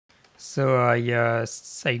So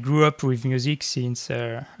I grew up with music since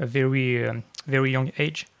a very young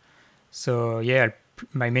age. So yeah,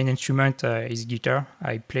 my main instrument is guitar.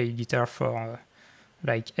 I play guitar for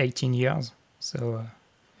like 18 years. So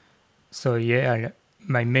yeah,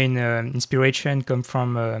 my main inspiration come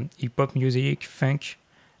from hip hop music, funk,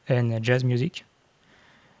 and jazz music.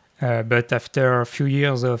 But after a few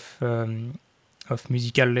years of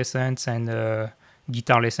musical lessons and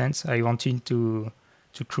guitar lessons, I wanted to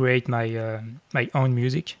create my own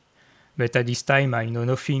music. But at this time, I know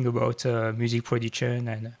nothing about music production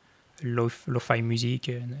and lo-fi music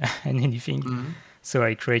and, and anything. Mm-hmm. So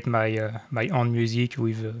I create my own music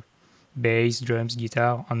with bass, drums,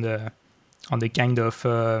 guitar on the kind of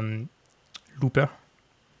looper.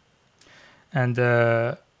 And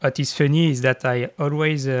what is funny is that I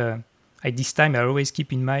always at this time I always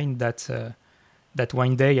keep in mind that that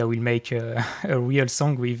one day I will make a real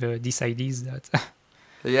song with these ideas that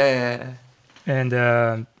Yeah. and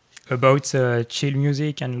about chill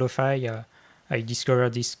music and lo-fi. I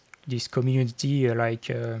discovered this community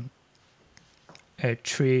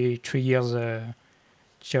three years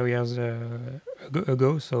 2 years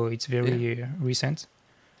ago, so it's Yeah. very recent.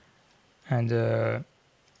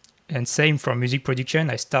 And same for music production.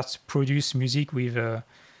 I start to produce music with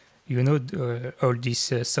all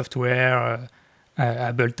this software,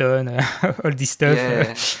 Ableton, all this stuff.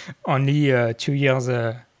 Yeah. Only 2 years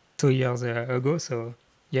ago. So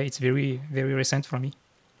yeah, it's very recent for me.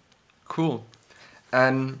 Cool.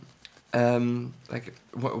 And like,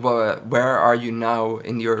 where are you now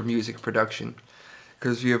in your music production?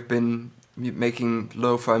 Because you have been making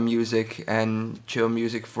lo-fi music and chill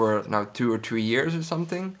music for now 2 or 3 years or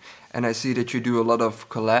something, and I see that you do a lot of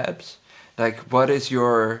collabs. Like, what is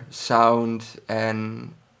your sound,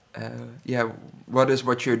 and yeah,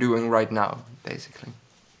 what you're doing right now, basically?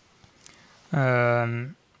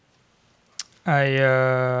 Um,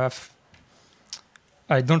 I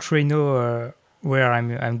I don't really know where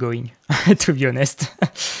I'm going, to be honest.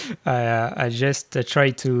 I just try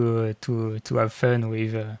to have fun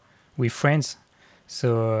with friends,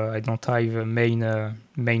 so I don't have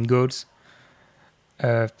main goals.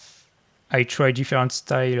 Uh, I try different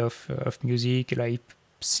style of music, like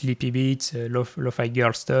sleepy beats, lo-fi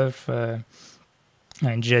girl stuff,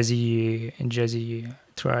 and jazzy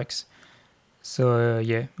tracks. So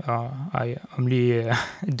yeah, I only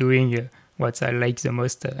doing what I like the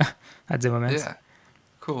most at the moment. Yeah,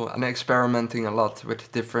 cool. And experimenting a lot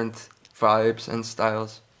with different vibes and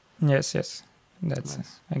styles. Yes, that's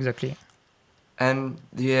Nice. exactly. And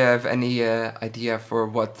do you have any idea for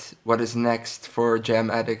what is next for Jam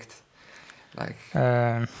Addict? Like,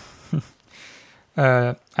 Um,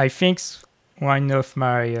 I think one of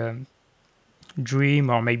my dream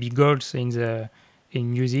or maybe goals in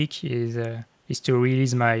music is to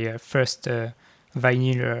release my first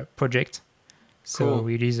vinyl project. So cool.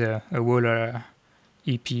 release a whole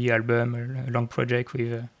EP album, a long project with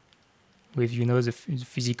the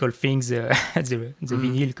physical things, the Mm.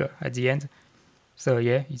 vinyl at the end. So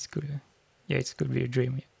yeah, it's could be a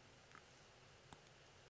dream. Yeah.